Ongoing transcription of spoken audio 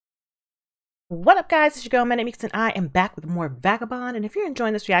What up, guys? It's your girl ManicMeeks, and I am back with more Vagabond. And if you're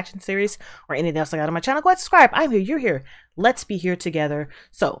enjoying this reaction series or anything else I got on my channel, go ahead and subscribe. I'm here, you're here. Let's be here together.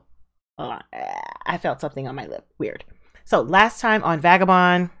 So, I felt something on my lip. Weird. So, last time on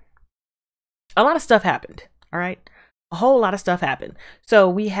Vagabond, a lot of stuff happened. All right? A whole lot of stuff happened. So,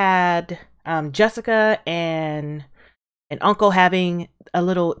 we had Jessica and an uncle having a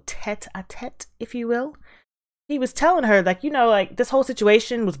little tete-a-tete, if you will. He was telling her, like, like this whole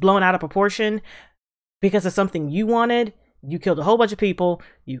situation was blown out of proportion because of something you wanted. You killed a whole bunch of people.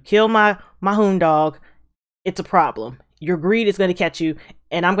 You killed my hoon dog. It's a problem. Your greed is going to catch you,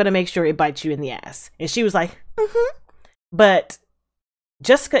 and I'm going to make sure it bites you in the ass. And she was like, But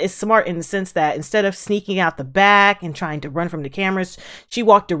Jessica is smart in the sense that instead of sneaking out the back and trying to run from the cameras, she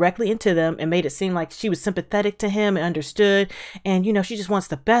walked directly into them and made it seem like she was sympathetic to him and understood. And, she just wants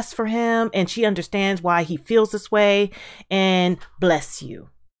the best for him. And she understands why he feels this way. And bless you.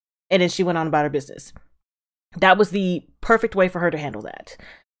 And then she went on about her business. That was the perfect way for her to handle that.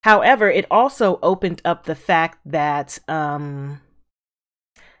 However, it also opened up the fact that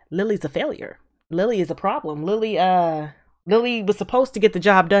Lily's a failure. Lily is a problem. Lily was supposed to get the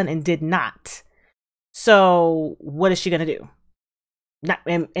job done and did not. So what is she going to do?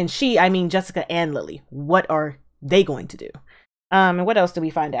 And she, I mean Jessica and Lily. What are they going to do? And what else did we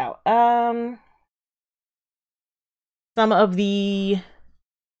find out? Some of the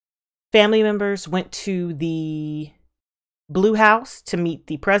family members went to the Blue House to meet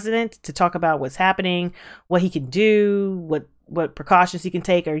the president to talk about what's happening, what he can do, what precautions he can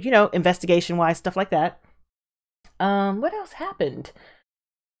take, or, investigation wise, stuff like that. What else happened?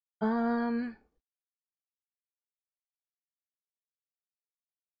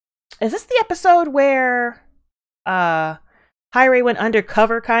 Is this the episode where Hyre went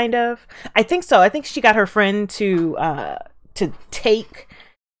undercover, kind of? I think so. I think she got her friend to take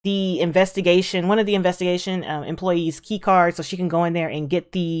the investigation, one of the investigation employees' key cards, so she can go in there and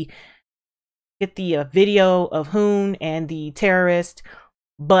get the video of Hoon and the terrorist,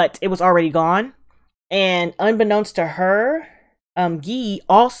 but it was already gone. And unbeknownst to her, Guy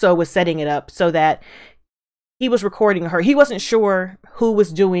also was setting it up so that he was recording her. He wasn't sure who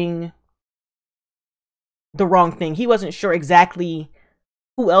was doing the wrong thing. He wasn't sure exactly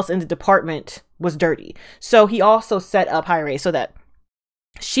who else in the department was dirty. So he also set up Hyre so that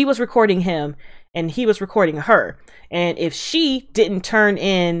she was recording him and he was recording her. And if she didn't turn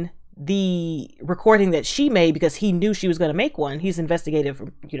in the recording that she made, because he knew she was going to make one, he's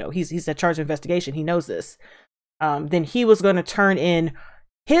investigative, he's in charge of investigation, he knows this, then he was going to turn in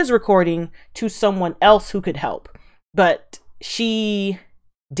his recording to someone else who could help. But she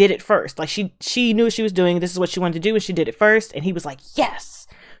did it first. Like, she knew what she was doing, this is what she wanted to do, and she did it first, and he was like, yes,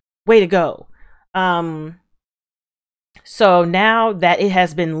 way to go. So now that it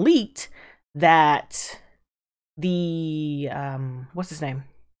has been leaked that the what's his name,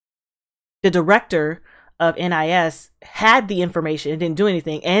 the director of NIS had the information and didn't do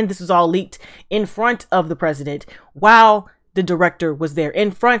anything. And this was all leaked in front of the president while the director was there, in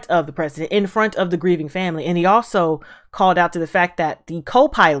front of the president, in front of the grieving family. And he also called out to the fact that the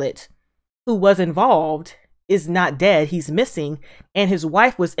co-pilot who was involved is not dead. He's missing. And his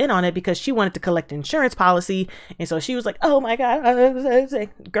wife was in on it because she wanted to collect insurance policy. And so she was like, oh my God,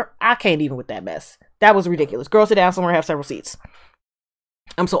 girl, I can't even with that mess. That was ridiculous. Girl, sit down somewhere, have several seats.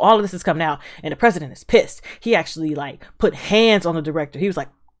 So all of this is coming out, and the president is pissed. He actually put hands on the director. He was like,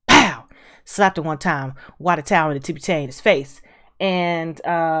 pow, slapped him one time, water towel and a tippy tay in his face. And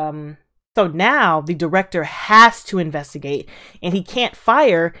so now the director has to investigate, and he can't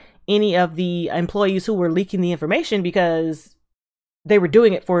fire any of the employees who were leaking the information because they were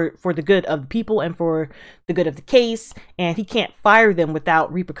doing it for the good of the people and for the good of the case. And he can't fire them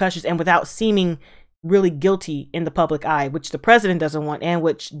without repercussions and without seeming really guilty in the public eye, which the president doesn't want and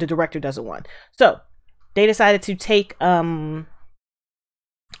which the director doesn't want. So they decided to take Uncle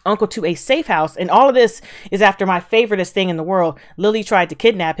to a safe house. And all of this is after my favoriteest thing in the world. Lily tried to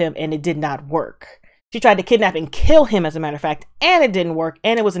kidnap him and it did not work. She tried to kidnap and kill him, as a matter of fact, and it didn't work.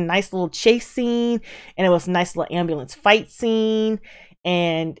 And it was a nice little chase scene, and it was a nice little ambulance fight scene,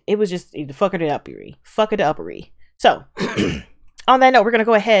 and it was just fuck it uppery. Fuck it uppery. So on that note, we're going to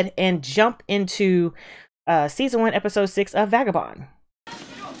go ahead and jump into season 1, episode 6 of Vagabond.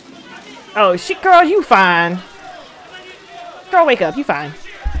 Oh, shit, girl, you fine. Girl, wake up, you fine.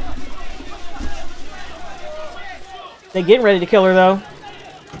 They're getting ready to kill her, though.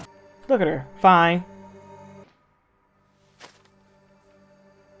 Look at her, fine.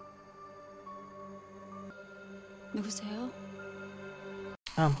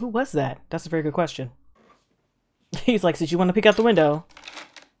 Who was that? That's a very good question. He's like, did you want to peek out the window?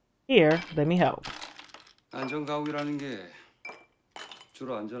 Here, let me help. 안전가옥이라는 게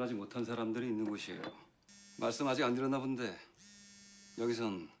주로 안전하지 못한 사람들이 있는 곳이에요. 말씀 아직 안 드렸나 본데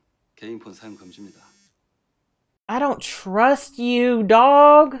여기선 개인 폰 사용 금지입니다. I don't trust you,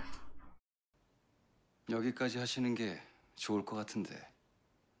 dog. 여기까지 하시는 게 좋을 것 같은데.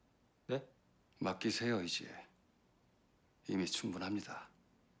 네? 맡기세요, 이제. 이미 충분합니다.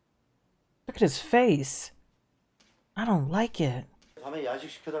 Look at his face. I don't like it. 밤에 야식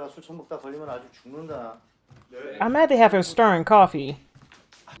시켜다가 술 처먹다 걸리면 아주 죽는다. I'm mad they have her stirring coffee.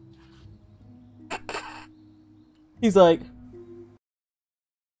 He's like,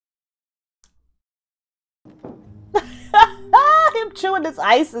 him chewing this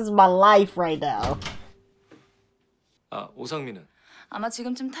ice is my life right now. 아, 오상민은? 아마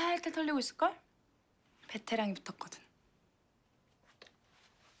지금쯤 탈탈 털리고 있을걸? 베테랑이 붙었거든.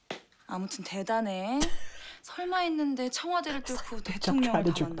 아무튼 대단해. 설마 했는데 청와대를 뚫고 대통령을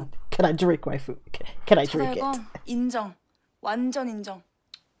다 만나. Can I drink my food? Can I drink it? 인정. 완전 인정.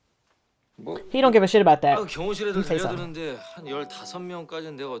 뭐? He don't give a shit about that. 아, 경호실에도 데려드는데 한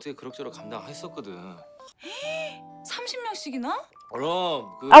 15명까지는 내가 어떻게 그럭저럭 감당했었거든. 30명씩이나?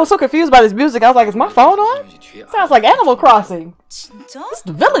 그럼 I was so confused by this music. I was like, is my phone on? Sounds like Animal Crossing. 진짜? It's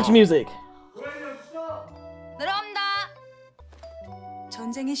the village music. 들어옵니다.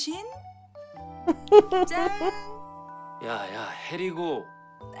 전쟁의 신? 짠. 야야 해리고.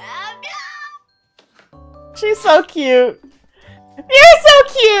 She's so cute. You're so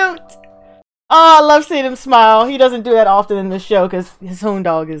cute. Oh, I love seeing him smile. He doesn't do that often in the show because his own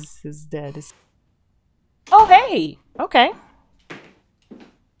dog is dead. Oh, hey. Okay.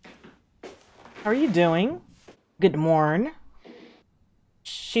 How are you doing? Good morning.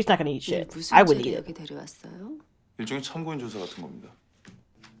 She's not gonna eat shit. I would eat it. 일종의 참고인 조사 같은 겁니다.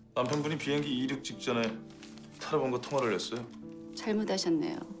 남편분이 비행기 이륙 직전에 탈의원과 통화를 했어요.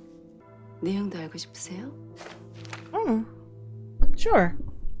 잘못하셨네요. 내용도 알고 싶으세요? Sure.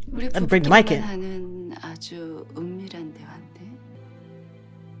 우리 Let's bring the mic in. 하는 아주 은밀한 대화인데.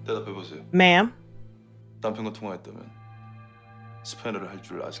 대답해 보세요. Ma'am. 남편과 통화했다면 스페인어를 할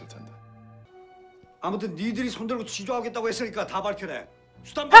줄 아실 텐데. 아무튼 니들이 손들고 취조하겠다고 했으니까 다 밝혀내.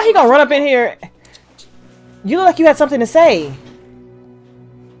 How he gonna run up in here? You look like you had something to say.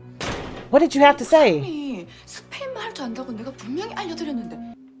 What did you have to say? 아니, 스페인말 할 줄 안다고 내가 분명히 알려드렸는데.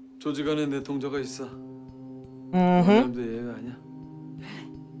 조직 안에 내 동료가 있어. Mm-hmm. 남도 얘가 아니야.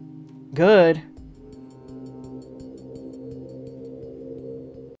 Good.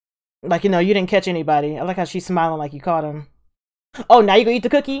 Like, you know, you didn't catch anybody. I like how she's smiling like you caught him. Oh, now you gonna eat the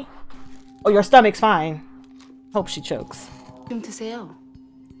cookie? Oh, your stomach's fine. Hope she chokes. 좀 드세요.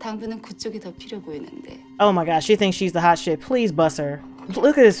 당분은 그쪽이 더 필요 보이는데. Oh my gosh, she thinks she's the hot shit. Please bust her.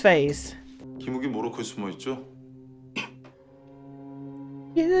 Look at his face. 김욱이 모로코에 숨어 있죠?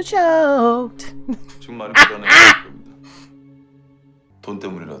 You choked. 지금 많이 불안해할 겁니다. 돈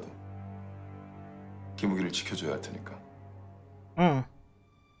때문이라도 김욱이를 지켜줘야 할 테니까.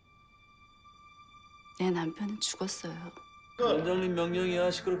 내 남편은 죽었어요. 원장님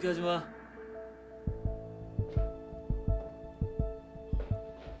명령이야. 시끄럽게 하지 마.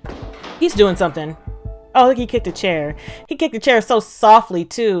 He's doing something. Oh, look, he kicked a chair. He kicked the chair so softly,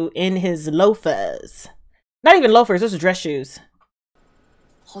 too, in his loafers. Not even loafers, those are dress shoes.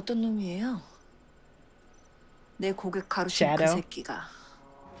 어떤 놈이에요? 내 고객 가로챈 그 새끼가.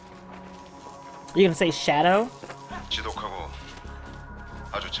 You gonna say shadow? 지독하고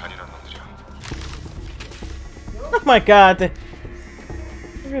아주 잔인한 놈들이야. Oh my god.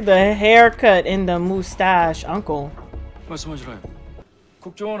 Look at the haircut and the mustache, uncle. 말씀하시라요.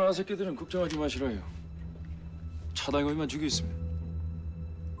 국정원 새끼들은 걱정하지 마시라요. 차단거리만 죽이겠습니다.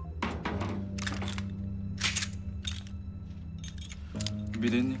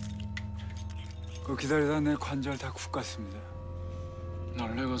 미대님, 그 기다리다 내 관절 다 국 갔습니다.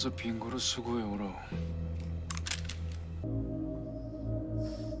 놀래 가서 빙고로 수고해 오라.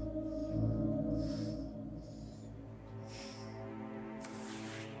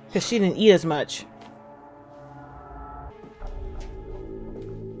 Because she didn't eat as much.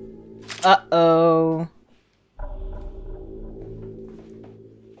 Uh-oh.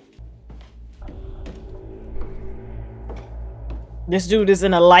 This dude is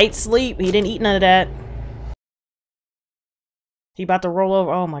in a light sleep. He didn't eat none of that. He about to roll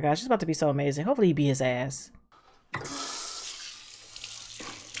over. Oh my gosh, it's about to be so amazing. Hopefully he beat his ass.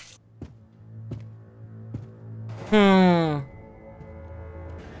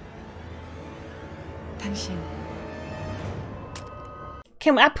 당신.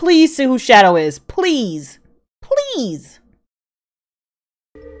 Can I please see who Shadow is? Please. Please.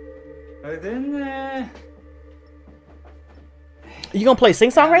 됐네. You gonna play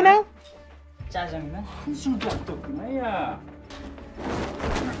sing song right now? 짜장면 한 술도 안 떴구나, 야.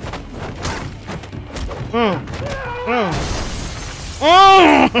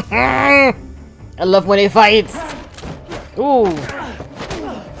 I love when he fights. Ooh.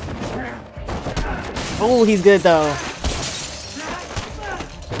 Oh, he's good though.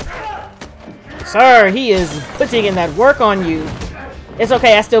 Sir, he is putting in that work on you. It's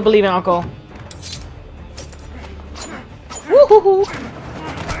okay, I still believe in Uncle. Woohoo!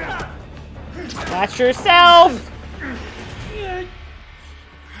 Watch yourself!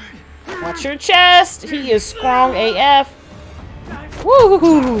 Watch your chest! He is strong AF.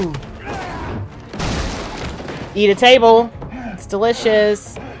 Woohoo! Eat a table. It's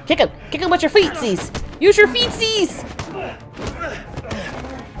delicious. Kick him with your feetsies. Use your feetsies.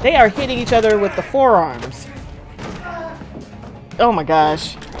 They are hitting each other with the forearms. Oh my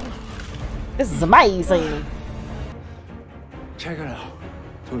gosh. This is amazing. 잘 가라,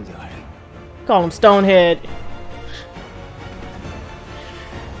 돌대가리. Call him Stonehead.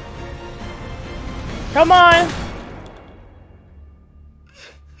 Come on.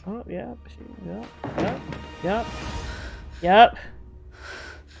 Oh, yep.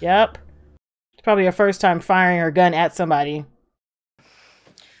 Yep. It's probably her first time firing her gun at somebody.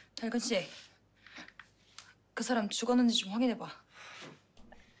 달근 씨, 그 사람 죽었는지 좀 확인해 봐.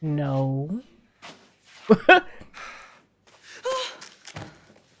 No.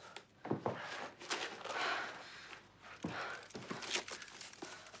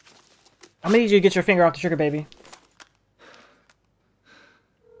 I'm gonna need you to get your finger off the trigger, baby.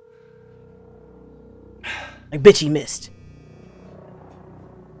 Like, bitch, he missed.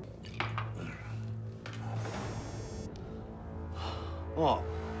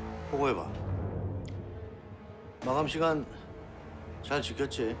 보고해봐. 마감 시간 잘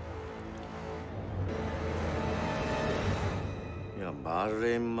지켰지? 야, 말을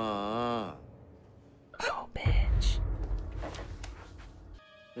해, 임마. Oh, bitch.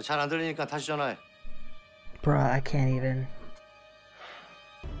 잘 안 들리니까 다시 전화해. Bruh, I can't even.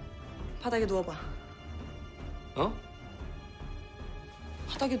 바닥에 누워봐. 어?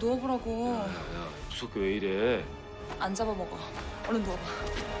 바닥에 누워보라고. 야, 무섭게 왜 이래? 안 잡아먹어. 얼른 누워봐.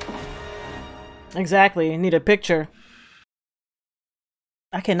 Exactly. Need a picture.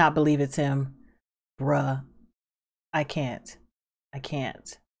 I cannot believe it's him. Bruh. I can't.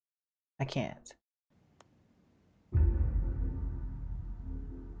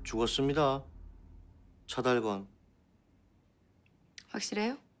 죽었습니다. 차달건.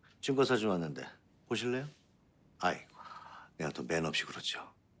 확실해요? 증거 사진 왔는데 보실래요? 아이고, 내가 또 맨없이 그러죠.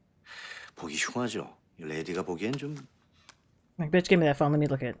 보기 흉하죠. 이 레디가 보기엔 좀. Like, bitch, give me that phone. Let me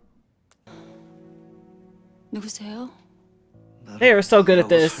look at it. 누구세요? They are so good at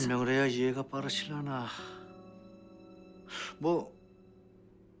this. 설명을 해야 이해가 빠르실라나. 뭐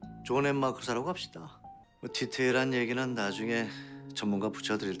좋은 엠마 그사라고 합시다. 뭐 디테일한 얘기는 나중에 전문가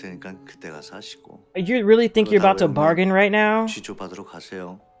붙여드릴 테니까 그때 가서 하시고. You really think you're about to bargain right now? 취조 받으러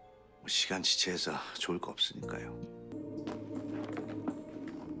가세요. 뭐 시간 지체해서 좋을 거 없으니까요.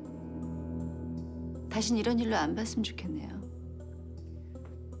 다신 이런 일로 안 봤으면 좋겠네요.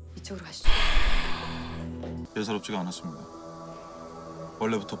 이쪽으로 가시죠. 예사롭지가 않았습니다.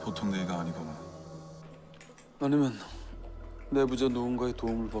 원래부터 보통 내가 아니거나. 아니면 내부자 누군가의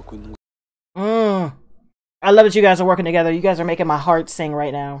도움을 받고 있는 거. I love that you guys are working together. You guys are making my heart sing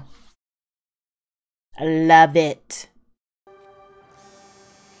right now. I love it.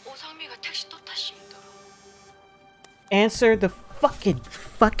 Answer the fucking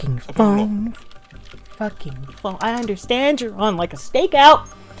phone. Fucking phone. I understand you're on like a stakeout,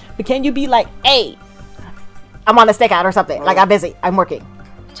 but can you be like, hey, I'm on a stakeout or something. Like, I'm busy. I'm working.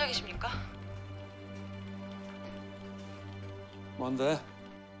 혼자 계십니까? 뭔데?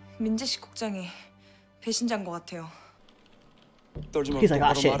 민재식 국장이 배신자인 것 같아요. 떨지 말고 He's like,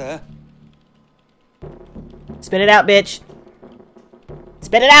 "Ah, 똑바로 shit." 말해. Spit it out, bitch.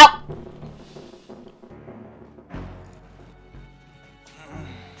 Spit it out.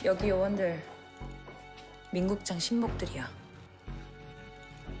 여기 요원들 민국장 신복들이야.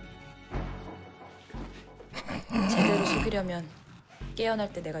 제대로 속이려면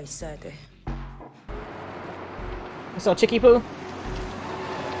깨어날 때 내가 있어야 돼. So, Chicky Poo?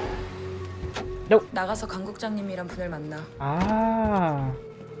 Nope. 나가서 강 국장님이란 분을 만나. Ah.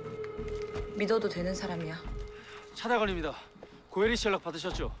 믿어도 되는 사람이야. 차대관입니다. 고혜리 씨 연락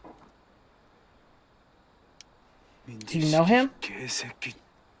받으셨죠? Do you know him? 개새끼.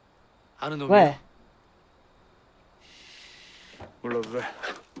 아는 놈이요? Where? 몰라도 돼.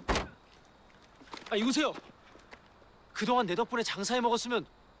 아, 이보세요. 그동안 내 덕분에 장사해 먹었으면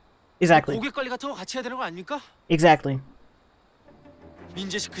Exactly. 고객 관리 같은 거 같이 해야 되는 거 아닙니까? Exactly.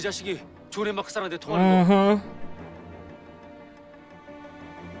 민재식 그 자식이 존의 마크 사람한테 통하는 거.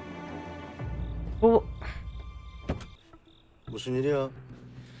 어, 무슨 일이야?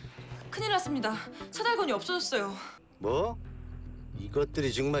 큰일 났습니다. 차달건이 없어졌어요. 뭐?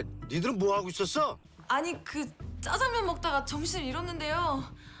 이것들이 정말 니들은 뭐 하고 있었어? 아니 그 짜장면 먹다가 정신을 잃었는데요.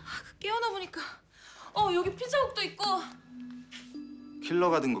 깨어나 보니까 여기 피자국도 있고.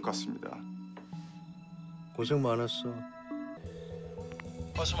 킬러가 된 것 같습니다. 고생 많았어.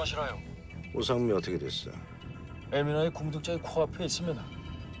 말씀하시라요. 오상미 어떻게 됐어? 에미나의 공격자의 코앞에 있으면.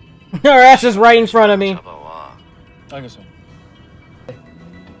 her ass is right in front of me. 잡아와. 알겠어요.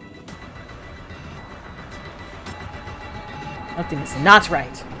 Nothing is not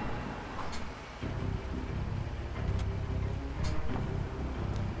right.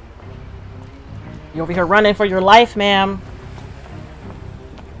 You over here running for your life, ma'am.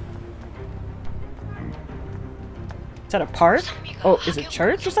 Is that a park? Oh, is it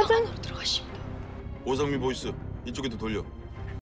church or something? 오상미 보이스 이쪽에도 돌려.